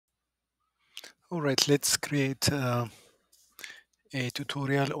All right, let's create a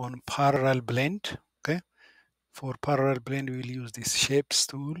tutorial on parallel blend. Okay, for parallel blend, we'll use this shapes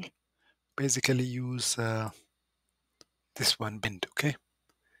tool. Basically, use this one blend. Okay,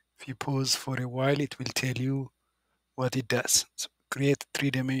 if you pause for a while, it will tell you what it does. So create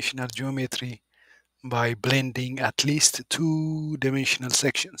three-dimensional geometry by blending at least two-dimensional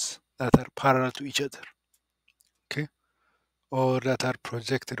sections that are parallel to each other. Okay, or that are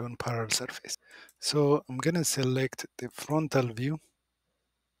projected on parallel surface. So I'm gonna select the frontal view.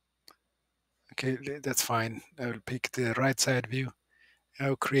 Okay, that's fine. I will pick the right side view.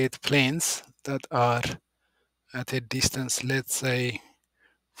 I'll create planes that are at a distance, let's say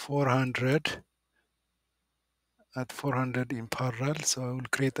 400, at 400 in parallel. So I will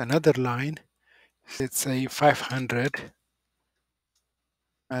create another line, let's say 500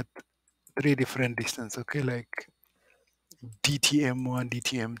 at three different distance. Okay, like DTM1,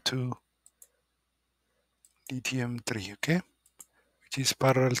 DTM2, DTM3, okay, which is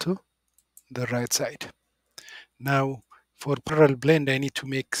parallel to the right side. Now, for parallel blend, I need to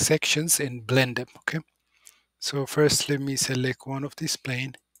make sections and blend them, okay? So first, let me select one of this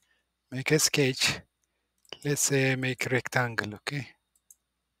plane, make a sketch. Let's say I make rectangle, okay?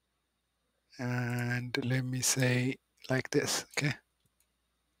 And let me say like this, okay?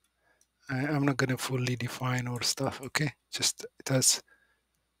 I'm not gonna fully define our stuff, okay? Just it has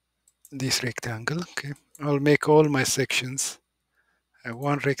this rectangle, okay? I'll make all my sections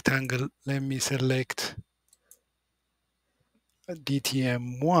one rectangle. Let me select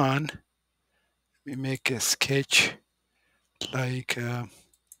DTM1. We make a sketch like a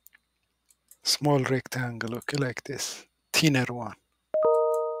small rectangle, okay, like this, thinner one,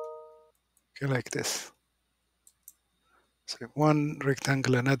 okay, like this. So one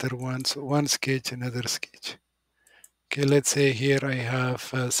rectangle, another one, so one sketch, another sketch. Okay, let's say here I have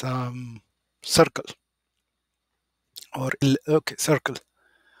some circle or okay, circle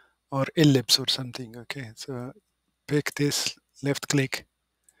or ellipse or something. Okay, so pick this, left click,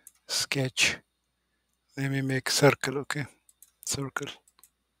 sketch. Let me make circle. Okay, circle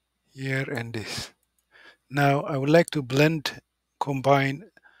here and this. Now I would like to combine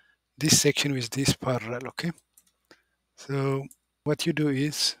this section with this parallel. Okay, so what you do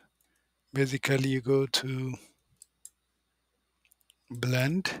is basically you go to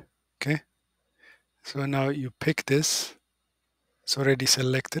blend. Okay, so now you pick this. It's already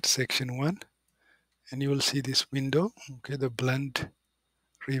selected section 1, and you will see this window, okay, the blend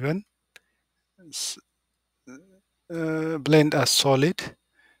ribbon, blend as solid,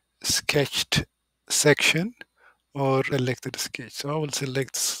 sketched section, or selected sketch. So I will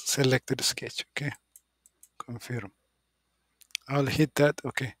select selected sketch, okay, confirm. I'll hit that,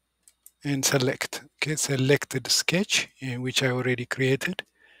 okay, and select, okay, selected sketch, which I already created,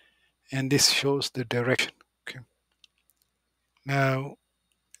 and this shows the direction, okay. Now,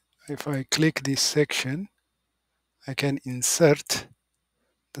 if I click this section, I can insert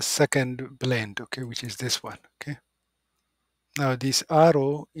the second blend, okay, which is this one, okay. Now this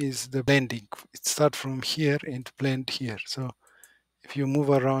arrow is the blending. It starts from here and blend here. So if you move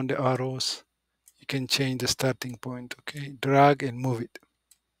around the arrows, you can change the starting point, okay. Drag and move it,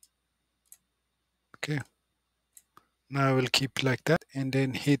 okay. Now I will keep like that and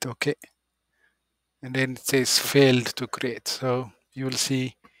then hit OK. And then it says failed to create. So you will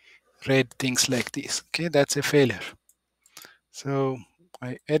see red things like this, okay. That's a failure. So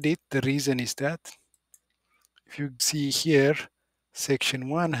I edit. The reason is that if you see here, section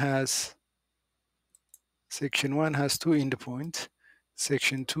 1 has two endpoints.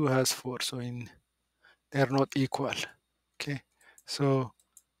 Section 2 has 4. So they're not equal. Okay. So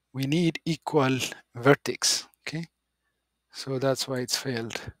we need equal vertex. Okay. So that's why it's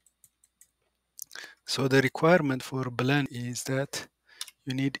failed. So the requirement for blend is that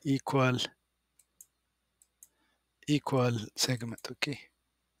you need equal segment. Okay.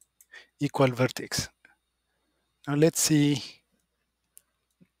 Equal vertex. Now let's see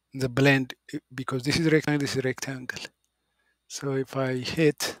the blend, because this is rectangle, this is rectangle. So if I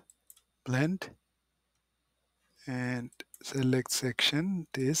hit blend and select section,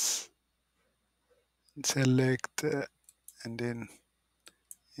 this, select and then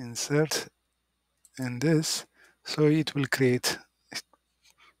insert and this, so it will create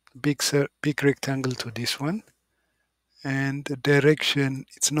big rectangle to this one, and the direction,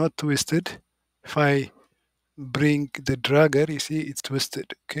 it's not twisted. If I bring the dragger, you see it's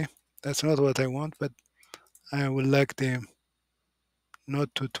twisted. Okay, that's not what I want, but I would like them not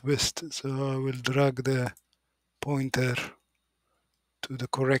to twist, so I will drag the pointer to the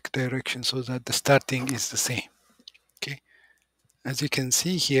correct direction so that the starting is the same. Okay, As you can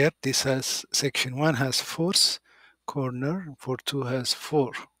see here, this has section 1 has 4 corner, for 2 has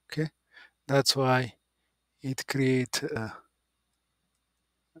 4. Okay, that's why it creates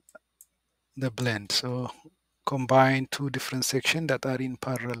the blend. So combine two different sections that are in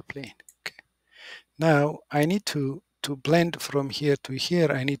parallel plane. Okay. Now I need to blend from here to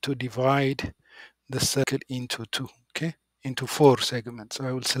here. I need to divide the circle into 2. Okay, into 4 segments. So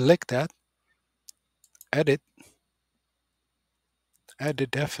I will select that, edit, add the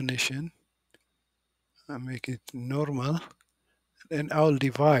definition, and make it normal, and I'll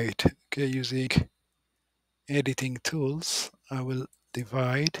divide. Okay, using editing tools, I will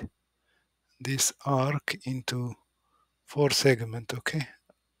divide this arc into 4 segments. Okay,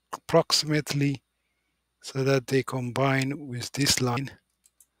 approximately, so that they combine with this line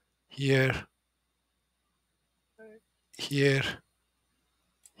here, here,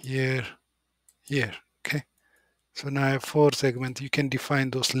 here, here. Okay, so now I have 4 segments. You can define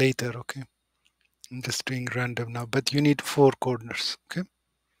those later. Okay, I'm just doing random now, but you need 4 corners. Okay,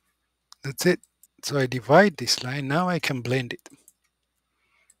 that's it. So I divide this line. Now I can blend it.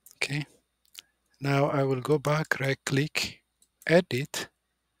 Okay, now I will go back, right click, edit.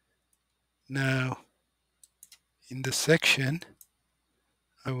 Now in the section,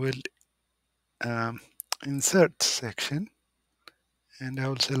 I will insert section, and I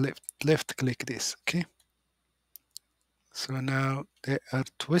will select left click this. Okay, so now they are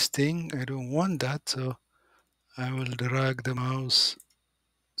twisting. I don't want that, so I will drag the mouse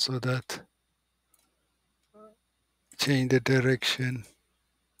so that change the direction,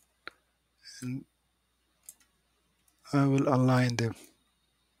 and I will align them.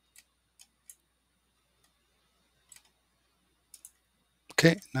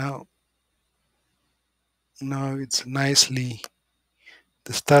 Okay, now it's nicely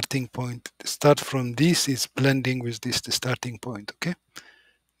the starting point. Start from this is blending with this, the starting point. Okay,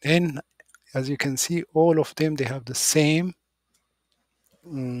 then as you can see, all of them, they have the same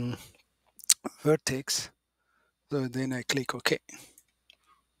vertex. So then I click OK.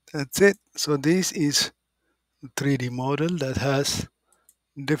 That's it. So this is a 3D model that has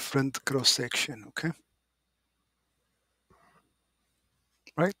different cross section. Okay,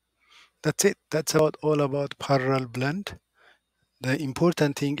 right? That's it. That's all about parallel blend. The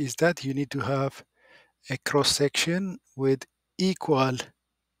important thing is that you need to have a cross section with equal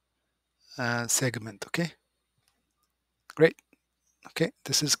segment. Okay, great. Okay,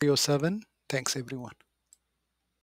 this is Creo 7. Thanks everyone.